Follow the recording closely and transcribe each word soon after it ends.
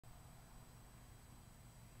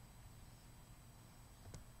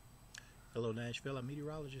Hello, Nashville. I'm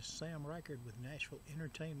meteorologist Sam Reichard with Nashville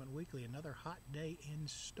Entertainment Weekly. Another hot day in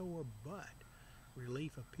store, but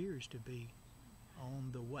relief appears to be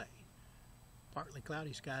on the way. Partly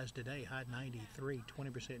cloudy skies today, high 93,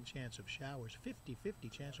 20% chance of showers, 50-50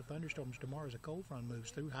 chance of thunderstorms tomorrow as a cold front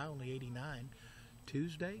moves through, high only 89.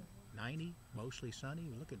 Tuesday, 90, mostly sunny.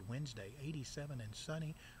 Look at Wednesday, 87 and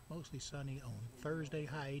sunny, mostly sunny on Thursday,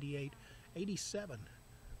 high 88, 87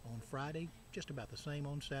 on Friday, just about the same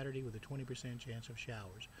on Saturday with a 20% chance of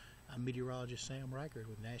showers. I'm meteorologist Sam Reichard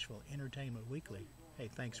with Nashville Entertainment Weekly. Hey,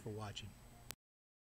 thanks for watching.